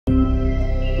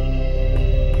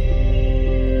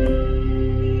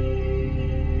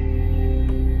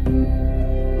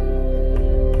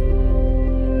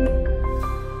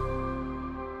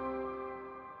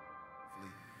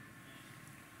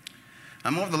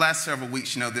over the last several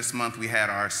weeks, this month we had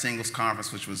our singles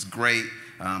conference, which was great.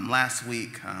 Last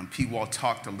week, P-Wall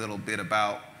talked a little bit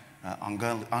about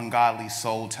ungodly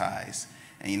soul ties.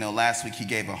 And, last week he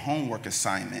gave a homework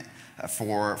assignment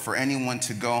for anyone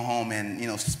to go home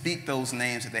and, speak those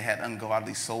names that they had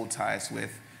ungodly soul ties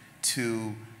with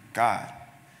to God.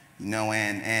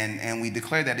 And we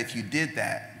declare that if you did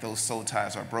that, those soul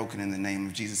ties are broken in the name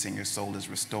of Jesus and your soul is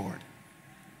restored.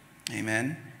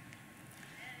 Amen.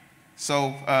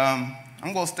 So I'm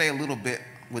going to stay a little bit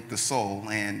with the soul,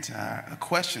 and a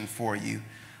question for you.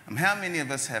 How many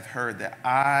of us have heard that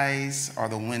eyes are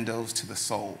the windows to the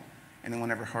soul?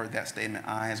 Anyone ever heard that statement?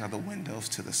 Eyes are the windows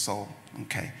to the soul.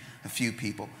 Okay, a few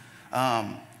people.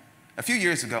 A few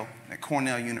years ago at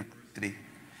Cornell University,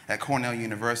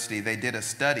 they did a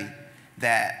study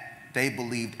that they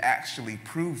believed actually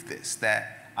proved this,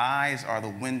 that eyes are the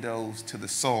windows to the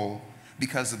soul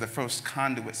because of the first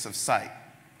conduits of sight.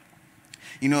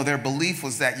 Their belief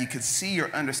was that you could see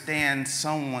or understand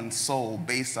someone's soul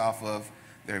based off of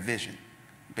their vision,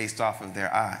 based off of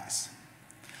their eyes.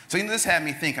 So, this had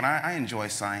me thinking. I enjoy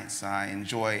science. I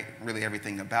enjoy really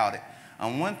everything about it.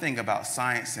 One thing about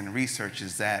science and research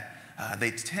is that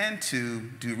they tend to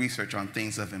do research on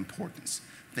things of importance,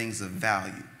 things of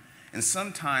value. And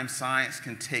sometimes science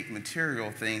can take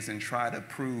material things and try to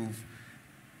prove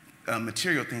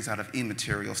material things out of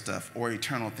immaterial stuff or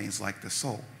eternal things like the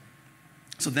soul.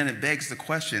 So then it begs the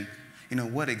question,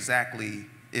 what exactly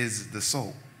is the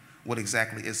soul? What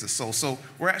exactly is the soul? So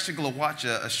we're actually going to watch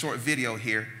a short video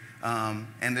here,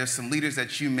 and there's some leaders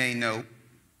that you may know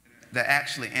that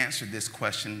actually answered this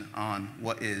question on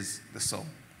what is the soul.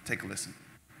 Take a listen.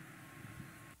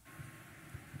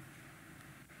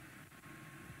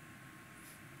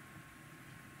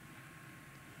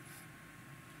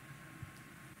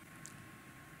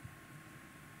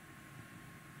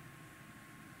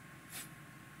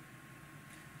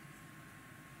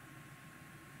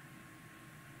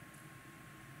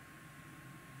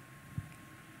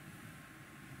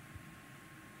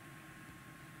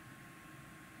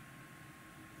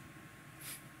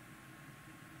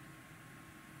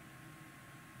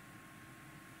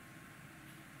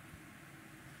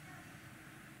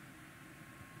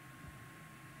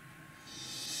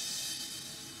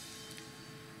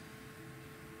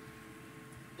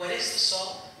 What is the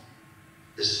soul?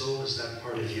 The soul is that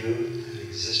part of you that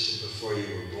existed before you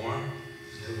were born,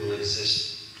 and it will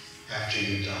exist after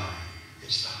you die.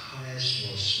 It's the highest,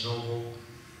 most noble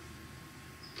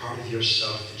part of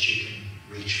yourself that you can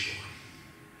reach for.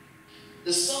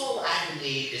 The soul, I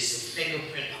believe, is the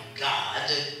fingerprint of God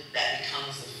that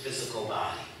becomes the physical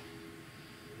body.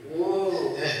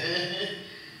 Whoa.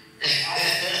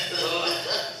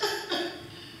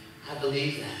 I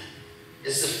believe that.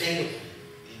 It's the fingerprint.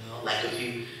 Like if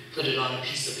you put it on a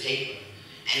piece of paper,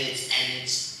 and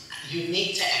it's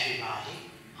unique to everybody.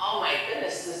 Oh my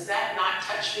goodness, does that not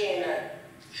touch me in a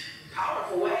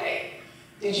powerful way?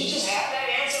 Did you just have that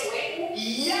answer waiting?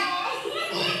 Yeah!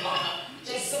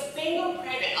 It's the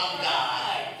fingerprint of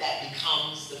God that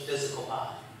becomes the physical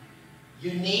body.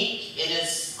 Unique in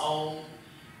its own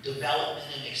development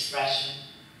and expression,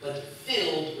 but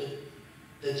filled with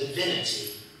the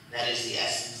divinity that is the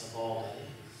essence of all that is.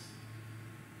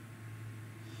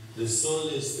 The soul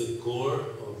is the core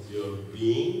of your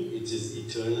being. It is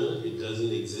eternal. It doesn't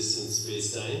exist in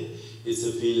space-time. It's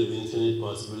a field of infinite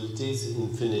possibilities,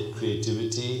 infinite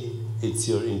creativity. It's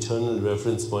your internal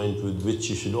reference point with which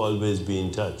you should always be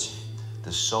in touch.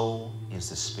 The soul is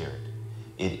the spirit.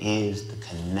 It is the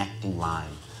connecting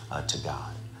line to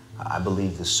God. I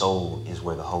believe the soul is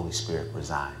where the Holy Spirit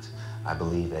resides. I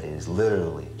believe that it is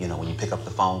literally, when you pick up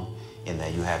the phone and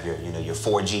that you have your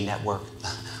 4G network,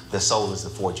 the soul is the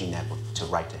 4G network to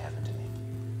right to heaven to me.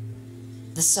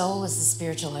 The soul is the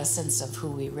spiritual essence of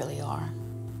who we really are.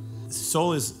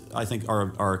 Soul is, I think,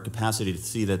 our capacity to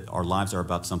see that our lives are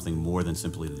about something more than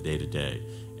simply the day-to-day,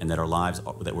 and that our lives,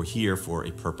 that we're here for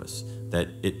a purpose, that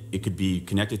it could be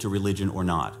connected to religion or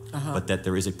not, but that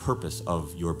there is a purpose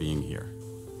of your being here.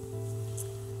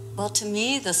 Well, to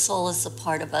me, the soul is the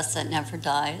part of us that never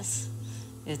dies.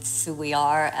 It's who we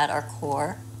are at our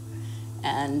core.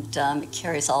 And it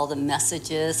carries all the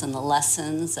messages and the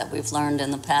lessons that we've learned in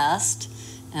the past,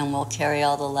 and we'll carry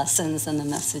all the lessons and the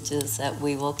messages that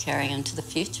we will carry into the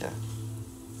future.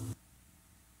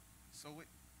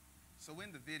 So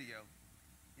in the video,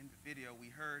 we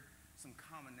heard some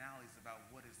commonalities about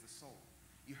what is the soul.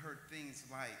 You heard things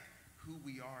like who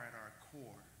we are at our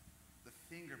core, the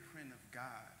fingerprint of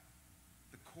God,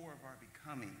 the core of our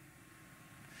becoming,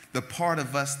 the part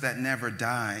of us that never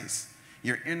dies,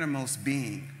 your innermost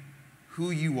being, who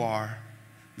you are,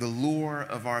 the lure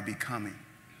of our becoming.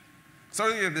 So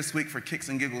earlier this week, for kicks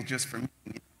and giggles, just for me,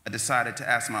 I decided to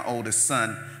ask my oldest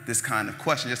son this kind of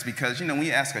question, just because, when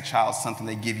you ask a child something,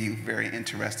 they give you very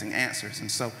interesting answers.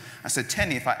 And so I said,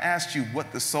 Tenny, if I asked you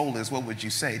what the soul is, what would you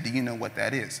say? Do you know what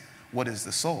that is? What is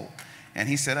the soul? And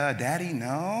he said, Daddy,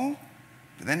 no.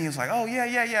 But then he was like, oh,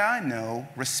 yeah, I know.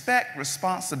 Respect,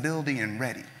 responsibility, and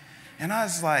ready. And I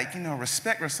was like,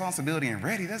 respect, responsibility, and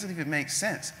ready, doesn't even make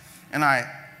sense. And I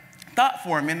thought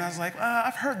for a minute, I was like,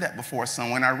 I've heard that before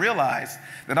somewhere. And I realized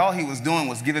that all he was doing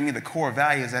was giving me the core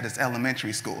values at his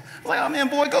elementary school. I was like, oh man,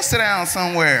 boy, go sit down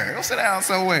somewhere. Go sit down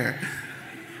somewhere.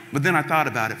 But then I thought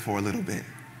about it for a little bit.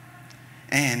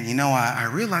 And, I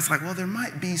realized, well, there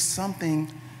might be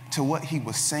something to what he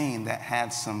was saying that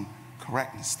had some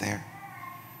correctness there.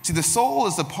 See, the soul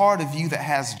is the part of you that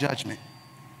has judgment.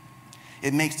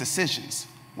 It makes decisions,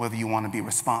 whether you want to be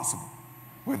responsible,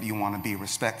 whether you want to be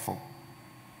respectful.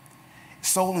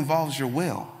 Soul involves your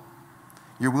will.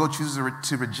 Your will chooses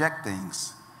to reject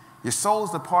things. Your soul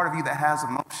is the part of you that has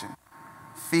emotion,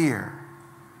 fear,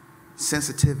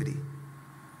 sensitivity.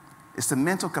 It's the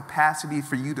mental capacity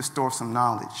for you to store some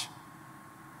knowledge.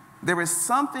 There is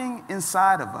something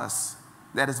inside of us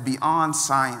that is beyond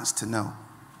science to know.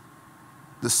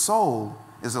 The soul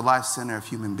is the life center of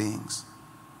human beings.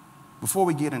 Before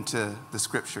we get into the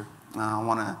scripture, I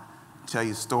want to tell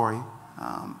you a story.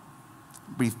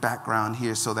 Brief background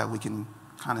here so that we can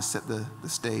kind of set the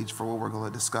stage for what we're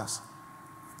going to discuss.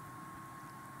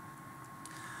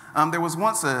 There was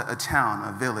once a town,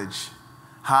 a village,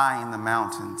 high in the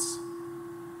mountains.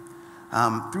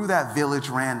 Through that village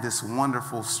ran this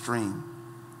wonderful stream.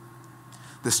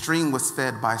 The stream was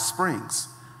fed by springs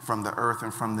from the earth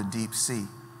and from the deep sea.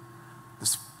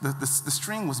 The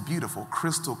stream was beautiful,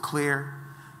 crystal clear.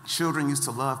 Children used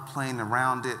to love playing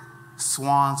around it.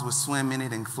 Swans would swim in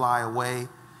it and fly away.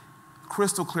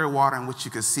 Crystal clear water in which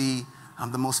you could see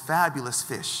the most fabulous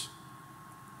fish.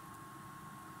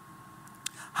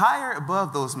 Higher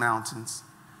above those mountains,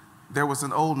 there was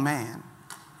an old man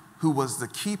who was the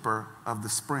keeper of the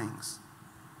springs.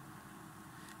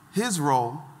 His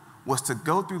role was to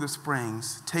go through the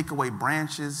springs, take away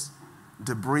branches,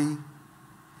 debris,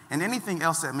 and anything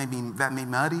else that may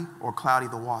muddy or cloudy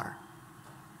the water.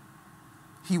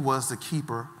 He was the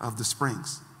keeper of the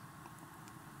springs.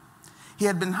 He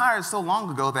had been hired so long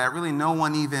ago that really no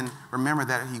one even remembered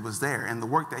that he was there, and the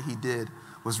work that he did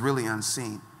was really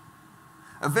unseen.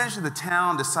 Eventually, the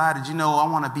town decided,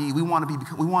 we want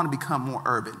to become more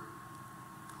urban.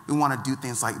 We want to do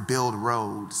things like build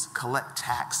roads, collect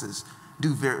taxes,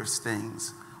 do various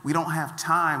things. We don't have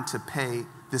time to pay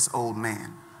this old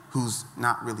man who's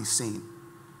not really seen.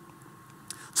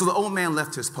 So the old man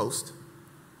left his post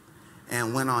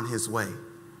and went on his way.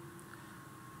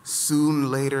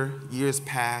 Soon later, years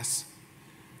pass,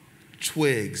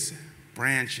 twigs,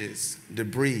 branches,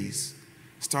 debris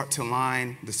start to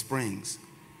line the springs.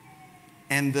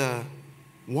 And the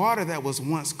water that was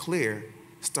once clear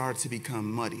started to become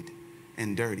muddied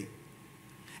and dirty.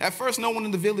 At first, no one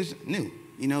in the village knew.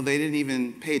 They didn't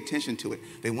even pay attention to it.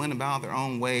 They went about their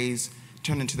own ways,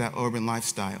 turned into that urban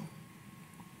lifestyle.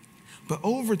 But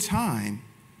over time,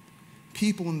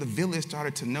 people in the village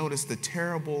started to notice the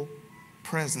terrible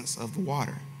presence of the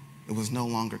water. It was no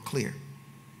longer clear.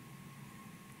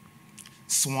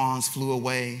 Swans flew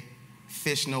away.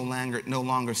 Fish no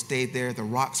longer stayed there. The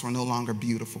rocks were no longer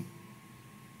beautiful.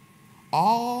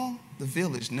 All the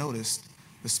village noticed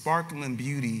the sparkling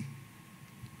beauty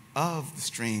of the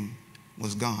stream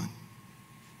was gone.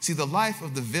 See, the life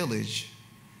of the village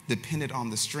depended on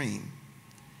the stream,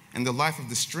 and the life of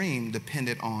the stream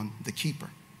depended on the keeper.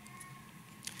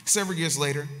 Several years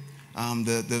later,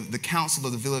 the council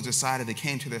of the village decided, they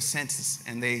came to their senses,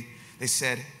 and they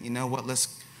said,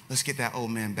 let's get that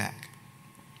old man back.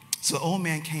 So the old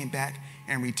man came back,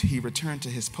 and he returned to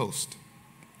his post.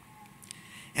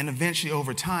 And eventually,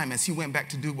 over time, as he went back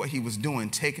to do what he was doing,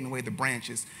 taking away the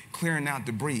branches, clearing out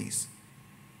debris,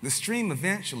 the stream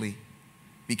eventually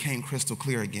became crystal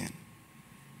clear again.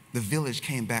 The village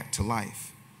came back to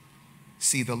life.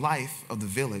 See, the life of the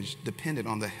village depended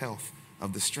on the health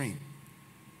of the stream.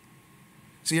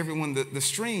 See, everyone, the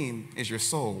stream is your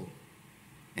soul,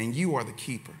 and you are the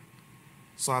keeper.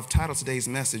 So I've titled today's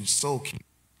message, Soul Keeper.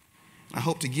 I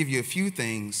hope to give you a few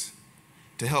things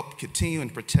to help continue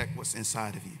and protect what's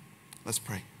inside of you. Let's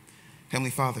pray.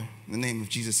 Heavenly Father, in the name of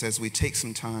Jesus, as we take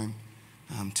some time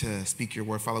to speak your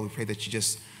word, Father, we pray that you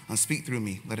just speak through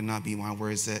me. Let it not be my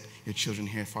words that your children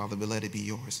hear, Father, but let it be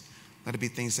yours. Let it be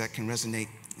things that can resonate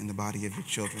in the body of your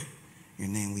children. In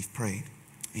your name we've prayed.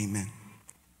 Amen.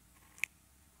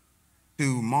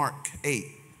 To Mark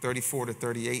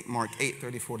 8:34-38. Mark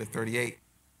 8:34-38.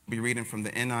 I'll be reading from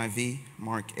the NIV,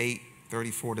 Mark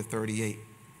 8:34-38.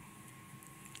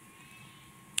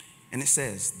 And it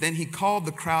says, "Then he called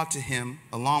the crowd to him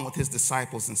along with his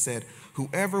disciples and said,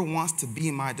 'Whoever wants to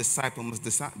be my disciple must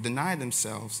deny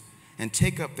themselves and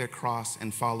take up their cross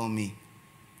and follow me.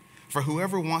 For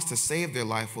whoever wants to save their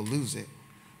life will lose it,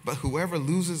 but whoever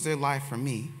loses their life for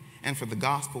me and for the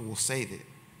gospel will save it.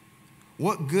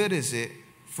 What good is it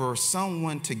for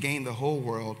someone to gain the whole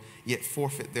world yet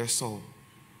forfeit their soul?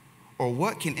 Or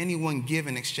what can anyone give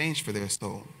in exchange for their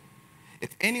soul?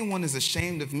 If anyone is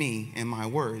ashamed of me and my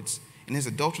words in his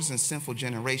adulterous and sinful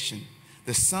generation,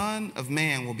 the Son of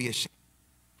Man will be ashamed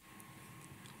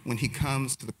when he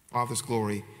comes to the Father's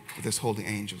glory with his holy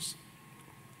angels.'"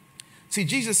 See,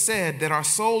 Jesus said that our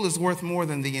soul is worth more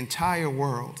than the entire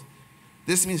world.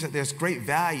 This means that there's great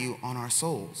value on our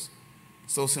souls.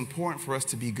 So it's important for us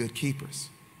to be good keepers.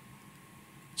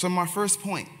 So my first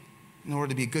point, in order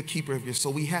to be a good keeper of your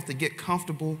soul, we have to get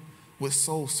comfortable with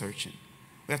soul searching.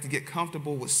 We have to get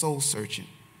comfortable with soul searching.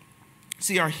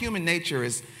 See, our human nature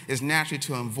is naturally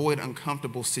to avoid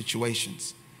uncomfortable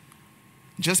situations.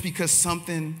 Just because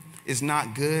something is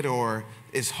not good or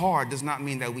is hard does not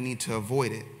mean that we need to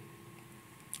avoid it.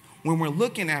 When we're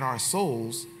looking at our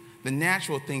souls, the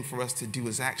natural thing for us to do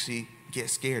is actually get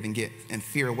scared and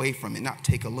fear away from it, not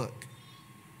take a look.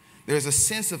 There's a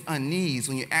sense of unease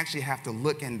when you actually have to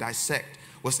look and dissect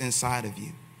what's inside of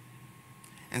you.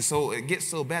 And so it gets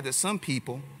so bad that some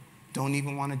people don't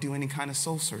even want to do any kind of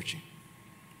soul searching.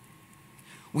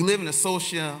 We live in a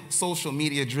social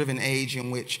media-driven age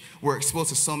in which we're exposed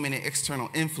to so many external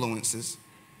influences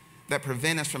that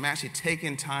prevent us from actually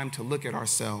taking time to look at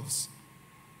ourselves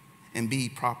and be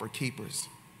proper keepers.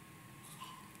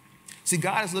 See,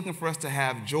 God is looking for us to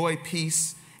have joy,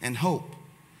 peace, and hope.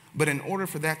 But in order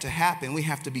for that to happen, we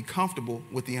have to be comfortable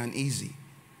with the uneasy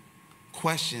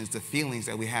questions, the feelings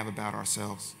that we have about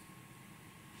ourselves.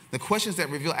 The questions that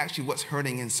reveal actually what's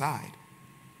hurting inside.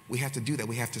 We have to do that.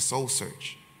 We have to soul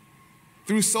search.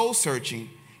 Through soul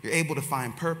searching, you're able to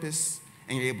find purpose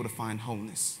and you're able to find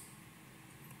wholeness.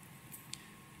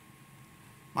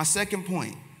 My second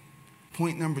point,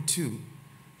 point number 2,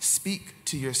 speak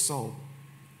to your soul.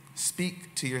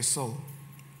 Speak to your soul.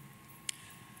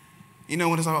 You know,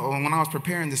 when I was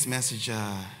preparing this message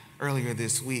earlier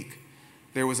this week,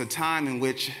 there was a time in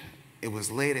which it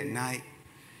was late at night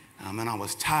and I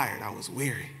was tired. I was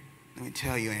weary, let me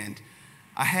tell you. And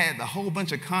I had a whole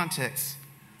bunch of context,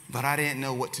 but I didn't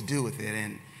know what to do with it.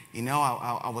 And, you know,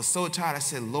 I was so tired. I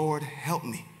said, "Lord, help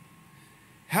me.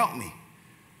 Help me.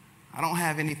 I don't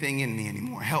have anything in me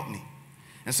anymore. Help me."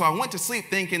 And so I went to sleep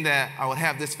thinking that I would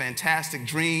have this fantastic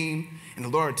dream and the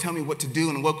Lord would tell me what to do,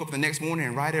 and woke up the next morning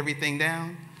and write everything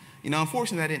down. You know,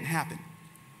 unfortunately, that didn't happen.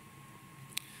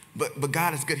 But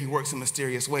God is good. He works in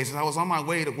mysterious ways. As I was on my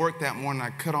way to work that morning, I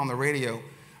cut on the radio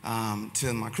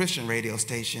to my Christian radio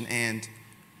station, and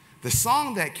the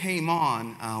song that came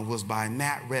on was by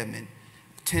Matt Redman,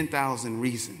 10,000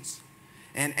 Reasons.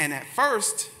 And at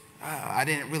first, I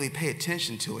didn't really pay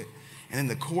attention to it. And then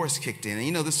the chorus kicked in. And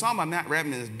you know, the song by Matt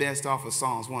Redman is based off of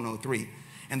Psalms 103.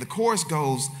 And the chorus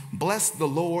goes, "Bless the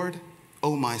Lord,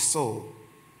 O my soul.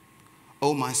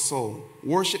 O my soul,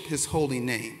 worship his holy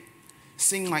name.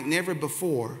 Sing like never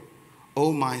before.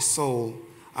 O my soul,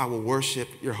 I will worship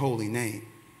your holy name."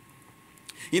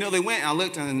 You know, they went and I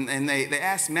looked and they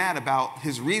asked Matt about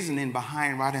his reasoning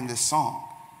behind writing this song.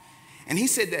 And he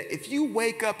said that if you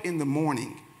wake up in the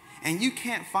morning and you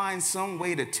can't find some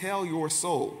way to tell your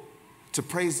soul to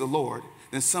praise the Lord,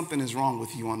 then something is wrong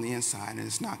with you on the inside, and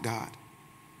it's not God.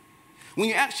 When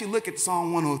you actually look at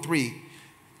Psalm 103,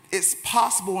 it's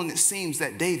possible and it seems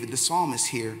that David, the psalmist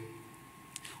here,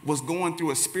 was going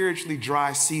through a spiritually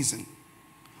dry season,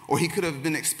 or he could have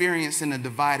been experiencing a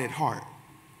divided heart.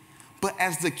 But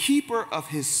as the keeper of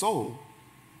his soul,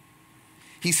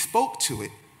 he spoke to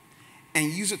it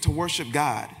and used it to worship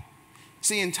God.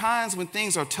 See, in times when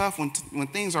things are tough, when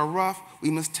things are rough, we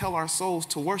must tell our souls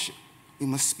to worship. We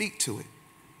must speak to it.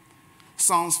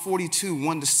 Psalms 42,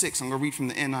 1-6. I'm going to read from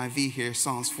the NIV here.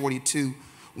 Psalms 42,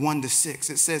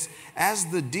 1-6. It says, "As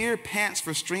the deer pants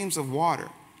for streams of water,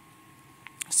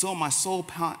 so my soul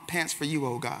pants for you,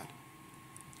 O God.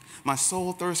 My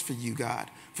soul thirsts for you, God,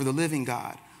 for the living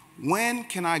God. When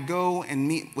can I go and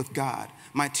meet with God?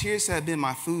 My tears have been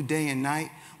my food day and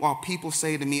night, while people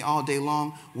say to me all day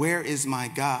long, 'Where is my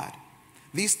God?'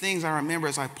 These things I remember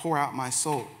as I pour out my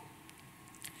soul.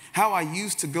 How I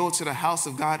used to go to the house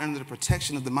of God under the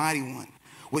protection of the Mighty One,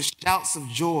 with shouts of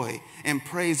joy and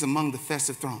praise among the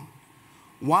festive throng.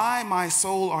 Why, my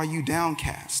soul, are you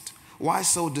downcast? Why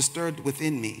so disturbed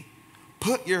within me?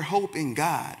 Put your hope in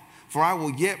God, for I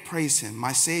will yet praise him,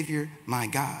 my Savior, my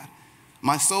God.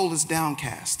 My soul is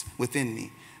downcast within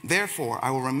me. Therefore,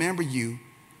 I will remember you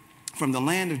from the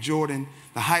land of Jordan,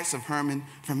 the heights of Hermon,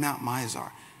 from Mount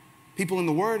Mizar. People, in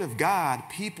the word of God,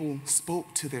 people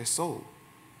spoke to their soul.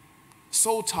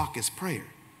 Soul talk is prayer.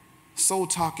 Soul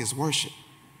talk is worship.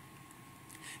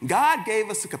 God gave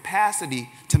us the capacity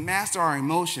to master our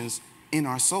emotions in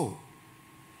our soul.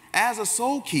 As a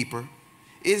soul keeper,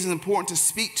 it is important to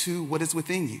speak to what is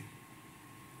within you.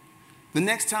 The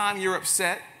next time you're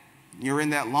upset, you're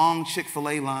in that long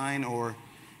Chick-fil-A line, or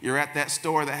you're at that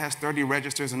store that has 30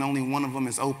 registers and only one of them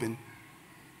is open,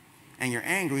 and you're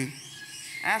angry,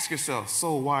 ask yourself,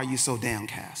 soul, why are you so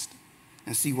downcast?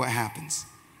 And see what happens.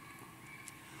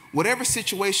 Whatever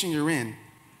situation you're in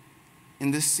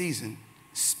this season,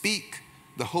 speak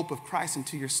the hope of Christ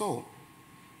into your soul.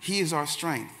 He is our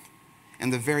strength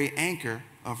and the very anchor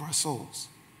of our souls.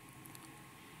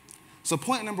 So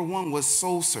point number 1 was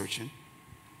soul searching.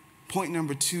 Point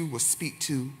number 2 was speak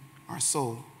to our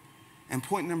soul. And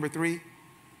point number 3,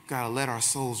 gotta let our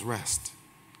souls rest.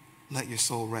 Let your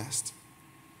soul rest.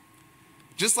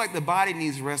 Just like the body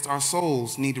needs rest, our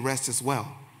souls need rest as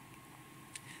well.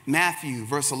 Matthew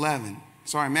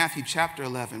chapter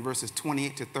 11, verses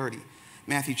 28 to 30.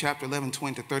 Matthew chapter 11,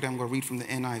 20 to 30, I'm going to read from the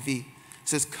NIV. It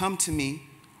says, "Come to me,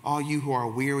 all you who are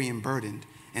weary and burdened,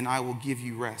 and I will give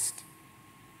you rest.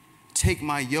 Take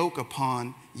my yoke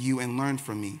upon you and learn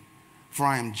from me, for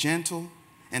I am gentle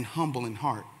and humble in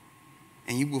heart,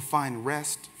 and you will find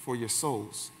rest for your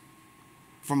souls.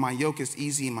 For my yoke is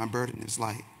easy and my burden is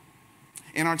light."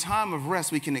 In our time of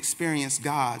rest, we can experience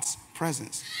God's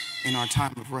presence in our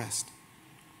time of rest.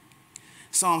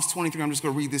 Psalms 23, I'm just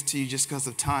going to read this to you just because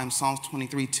of time. Psalms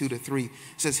 23, 2 to 3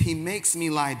 says, "He makes me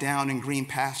lie down in green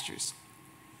pastures.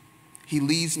 He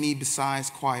leads me beside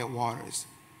quiet waters.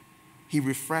 He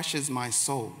refreshes my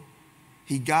soul.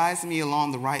 He guides me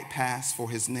along the right path for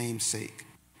his name's sake."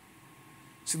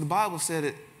 See, the Bible said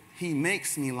that he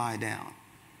makes me lie down.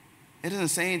 It doesn't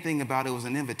say anything about it was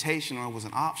an invitation or it was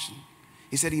an option.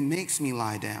 He said he makes me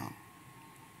lie down.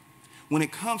 When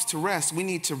it comes to rest, we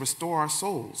need to restore our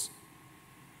souls.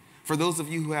 For those of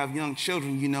you who have young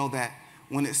children, you know that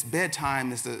when it's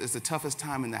bedtime, it's the toughest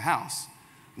time in the house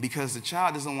because the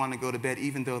child doesn't want to go to bed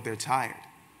even though they're tired.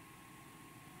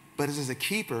 But as a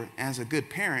keeper, as a good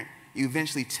parent, you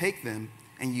eventually take them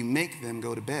and you make them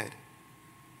go to bed.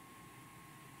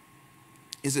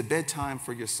 Is it bedtime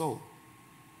for your soul?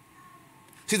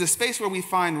 See, the space where we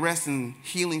find rest and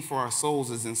healing for our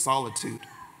souls is in solitude.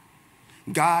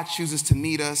 God chooses to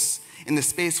meet us in the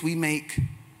space we make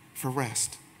for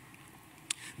rest.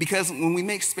 Because when we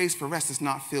make space for rest, it's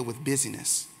not filled with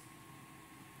busyness.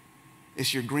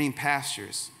 It's your green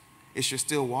pastures. It's your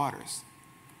still waters.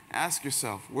 Ask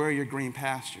yourself, where are your green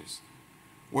pastures?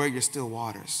 Where are your still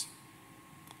waters?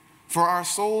 For our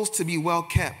souls to be well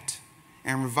kept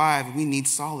and revived, we need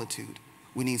solitude.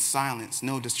 We need silence,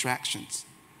 no distractions.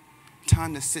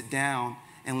 Time to sit down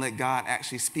and let God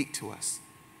actually speak to us.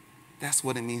 That's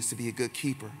what it means to be a good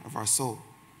keeper of our soul.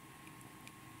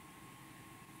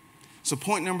 So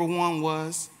point number 1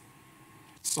 was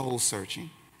soul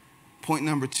searching. Point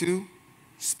number 2,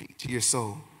 speak to your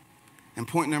soul. And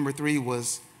point number 3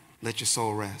 was let your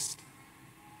soul rest.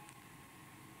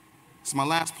 So my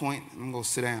last point, I'm going to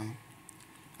sit down,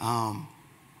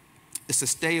 is to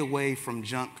stay away from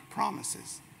junk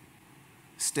promises.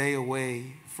 Stay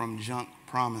away from junk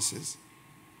promises.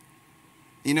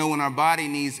 You know, when our body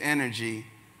needs energy,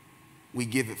 we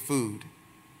give it food.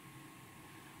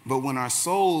 But when our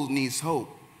soul needs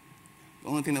hope, the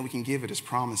only thing that we can give it is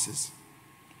promises.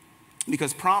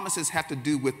 Because promises have to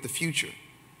do with the future.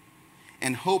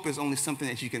 And hope is only something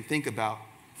that you can think about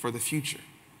for the future.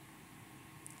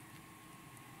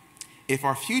 If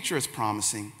our future is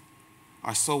promising,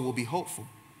 our soul will be hopeful,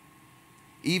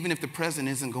 even if the present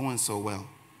isn't going so well.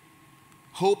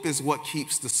 Hope is what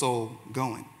keeps the soul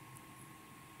going.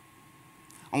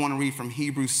 I want to read from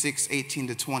Hebrews 6, 18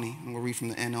 to 20. I'm going to read from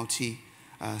the NLT,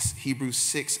 Hebrews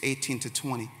 6, 18 to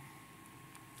 20.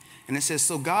 And it says,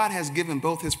 "So God has given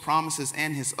both his promises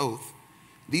and his oath.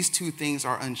 These two things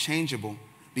are unchangeable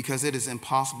because it is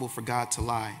impossible for God to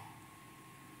lie.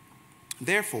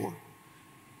 Therefore,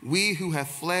 we who have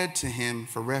fled to him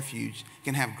for refuge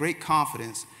can have great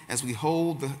confidence as we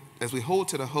hold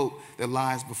to the hope that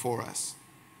lies before us.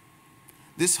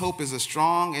 This hope is a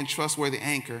strong and trustworthy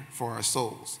anchor for our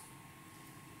souls.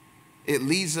 It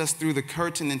leads us through the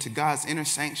curtain into God's inner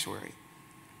sanctuary.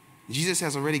 Jesus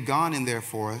has already gone in there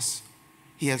for us.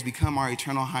 He has become our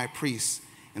eternal high priest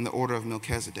in the order of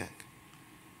Melchizedek."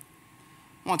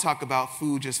 I want to talk about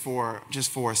food just for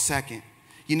a second.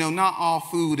 You know, not all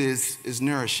food is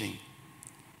nourishing.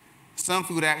 Some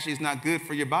food actually is not good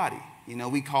for your body. You know,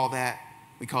 we call that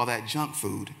junk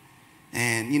food.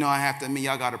 And, you know, I have to admit,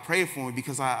 y'all got to pray for me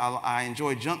because I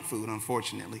enjoy junk food,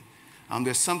 unfortunately.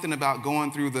 There's something about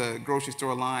going through the grocery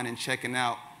store line and checking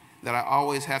out that I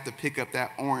always have to pick up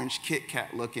that orange Kit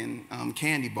Kat looking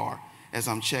candy bar as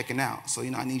I'm checking out. So,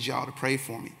 you know, I need y'all to pray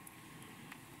for me.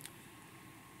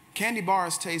 Candy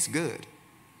bars taste good,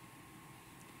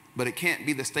 but it can't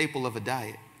be the staple of a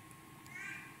diet.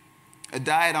 A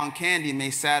diet on candy may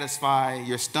satisfy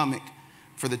your stomach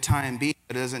for the time being,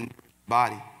 but it doesn't nourish your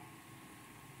body.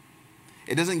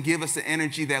 It doesn't give us the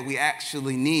energy that we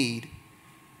actually need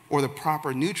or the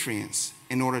proper nutrients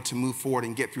in order to move forward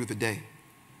and get through the day.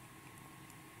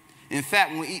 In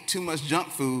fact, when we eat too much junk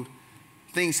food,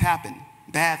 things happen.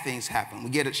 Bad things happen. We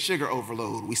get a sugar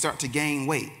overload. We start to gain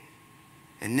weight.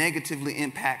 It negatively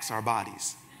impacts our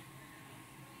bodies.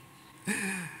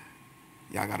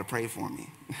 Y'all got to pray for me.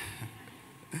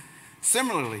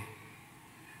 Similarly,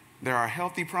 there are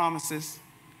healthy promises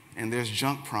and there's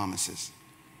junk promises.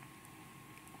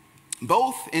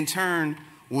 Both, in turn,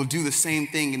 will do the same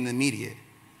thing in the immediate.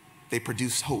 They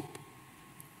produce hope.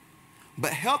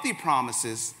 But healthy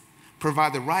promises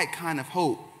provide the right kind of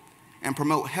hope and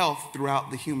promote health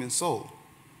throughout the human soul.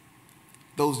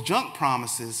 Those junk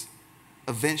promises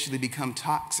eventually become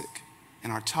toxic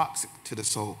and are toxic to the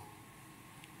soul.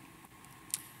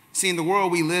 See, in the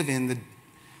world we live in,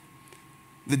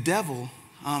 the devil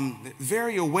is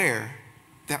very aware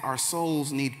that our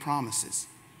souls need promises,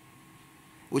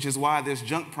 which is why there's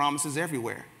junk promises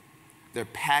everywhere. They're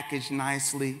packaged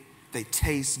nicely, they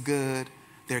taste good,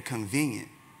 they're convenient,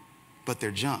 but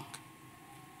they're junk.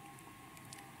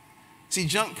 See,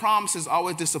 junk promises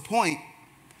always disappoint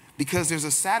because there's a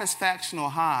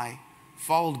satisfactional high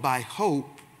followed by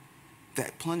hope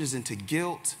that plunges into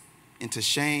guilt, into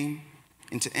shame,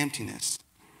 into emptiness.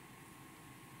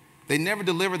 They never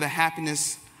deliver the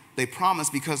happiness they promise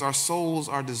because our souls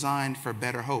are designed for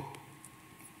better hope.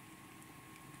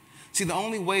 See, the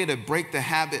only way to break the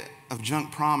habit of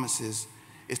junk promises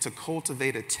is to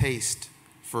cultivate a taste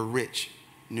for rich,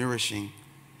 nourishing,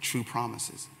 true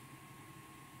promises.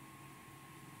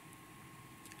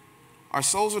 Our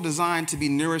souls are designed to be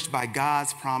nourished by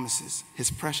God's promises,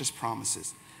 his precious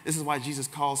promises. This is why Jesus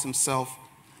calls himself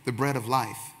the bread of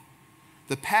life.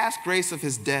 The past grace of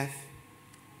his death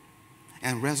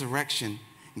and resurrection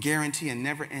guarantee a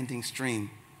never-ending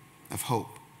stream of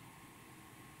hope.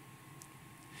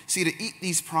 See, to eat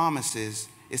these promises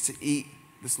is to eat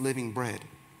this living bread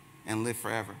and live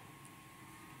forever.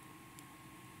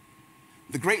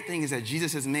 The great thing is that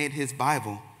Jesus has made his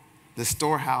Bible the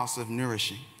storehouse of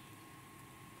nourishing.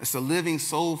 It's a living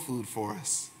soul food for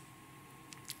us.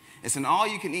 It's an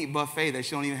all-you-can-eat buffet that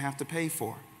you don't even have to pay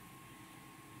for.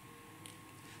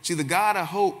 See, the God of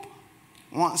hope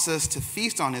wants us to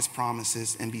feast on his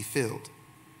promises and be filled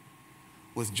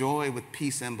with joy, with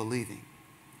peace, and believing.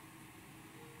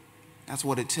 That's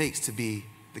what it takes to be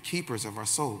the keepers of our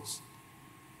souls.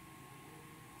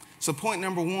 So point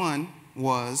number 1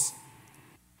 was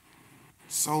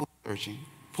soul searching.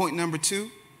 Point number 2,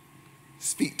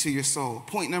 speak to your soul.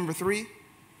 Point number 3,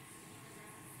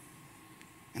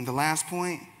 and the last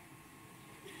point,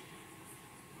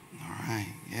 all right,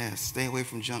 yes, stay away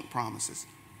from junk promises.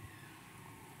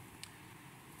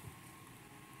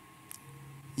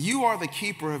 You are the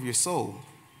keeper of your soul.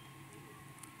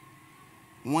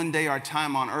 One day our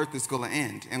time on earth is going to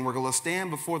end, and we're going to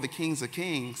stand before the Kings of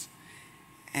Kings,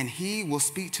 and he will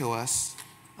speak to us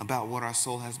about what our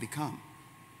soul has become.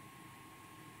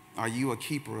 Are you a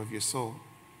keeper of your soul?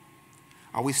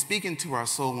 Are we speaking to our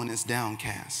soul when it's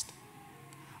downcast?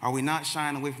 Are we not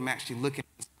shying away from actually looking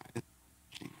inside?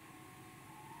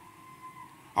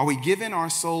 Are we giving our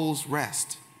souls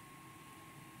rest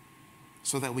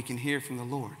so that we can hear from the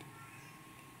Lord?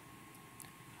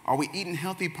 Are we eating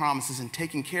healthy promises and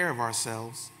taking care of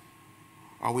ourselves?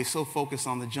 Are we so focused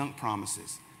on the junk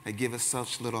promises that give us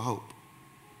such little hope?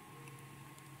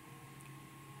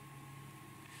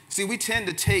 See, we tend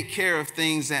to take care of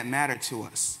things that matter to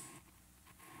us.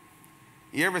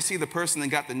 You ever see the person that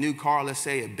got the new car, let's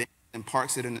say a Benz, and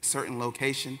parks it in a certain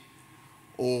location?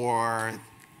 Or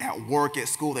at work, at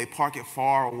school, they park it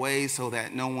far away so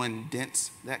that no one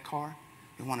dents that car?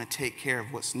 They want to take care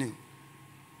of what's new.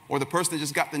 Or the person that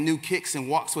just got the new kicks and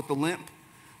walks with the limp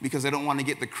because they don't want to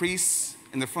get the crease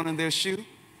in the front of their shoe.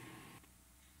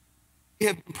 We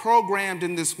have been programmed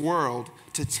in this world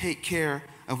to take care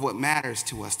of what matters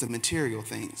to us, the material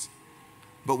things.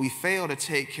 But we fail to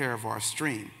take care of our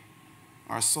stream,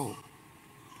 our soul.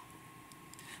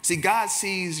 See, God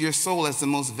sees your soul as the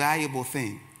most valuable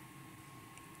thing.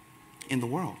 in the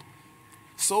world.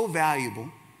 So valuable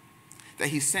that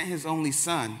he sent his only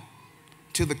son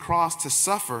to the cross to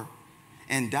suffer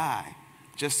and die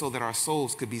just so that our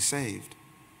souls could be saved.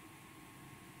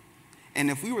 And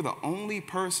if we were the only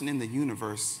person in the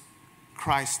universe,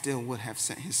 Christ still would have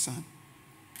sent his son.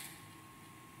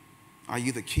 Are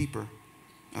you the keeper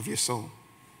of your soul?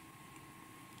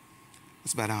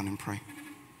 Let's bow down and pray.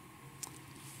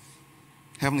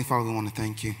 Heavenly Father, we want to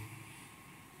thank you.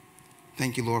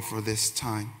 Thank you, Lord, for this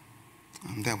time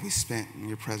that we spent in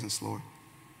your presence, Lord.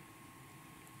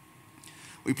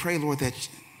 We pray, Lord, that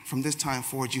from this time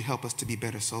forward, you help us to be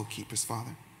better soul keepers,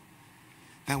 Father.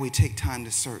 That we take time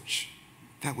to search,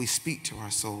 that we speak to our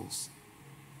souls.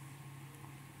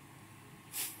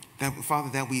 That, Father,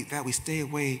 that we stay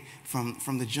away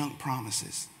from the junk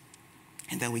promises,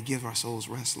 and that we give our souls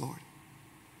rest, Lord.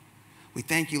 We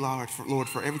thank you, Lord,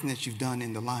 for everything that you've done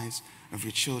in the lives of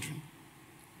your children.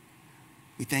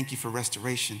 We thank you for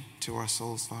restoration to our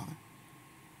souls, Father.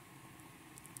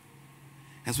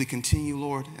 As we continue,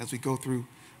 Lord, as we go through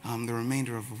the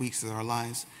remainder of the weeks of our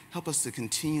lives, help us to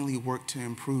continually work to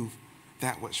improve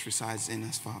that which resides in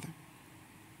us, Father.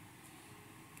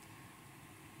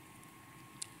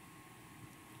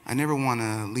 I never want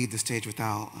to leave the stage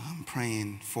without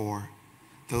praying for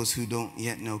those who don't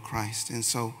yet know Christ. And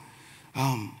so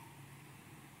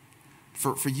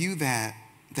for you that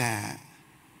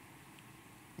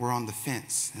were on the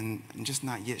fence and just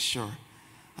not yet sure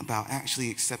about actually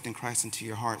accepting Christ into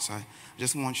your hearts, I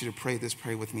just want you to pray this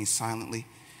prayer with me silently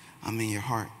in your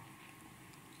heart.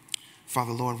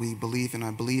 Father, Lord, we believe and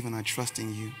I trust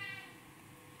in you.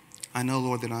 I know,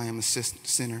 Lord, that I am a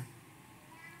sinner.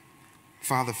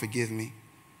 Father, forgive me.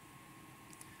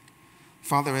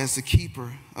 Father, as the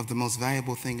keeper of the most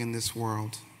valuable thing in this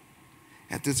world,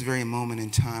 at this very moment in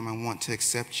time, I want to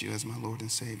accept you as my Lord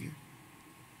and Savior.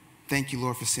 Thank you,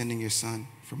 Lord, for sending your Son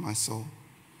for my soul.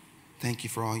 Thank you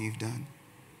for all you've done.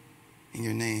 In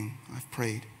your name, I've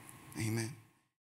prayed. Amen.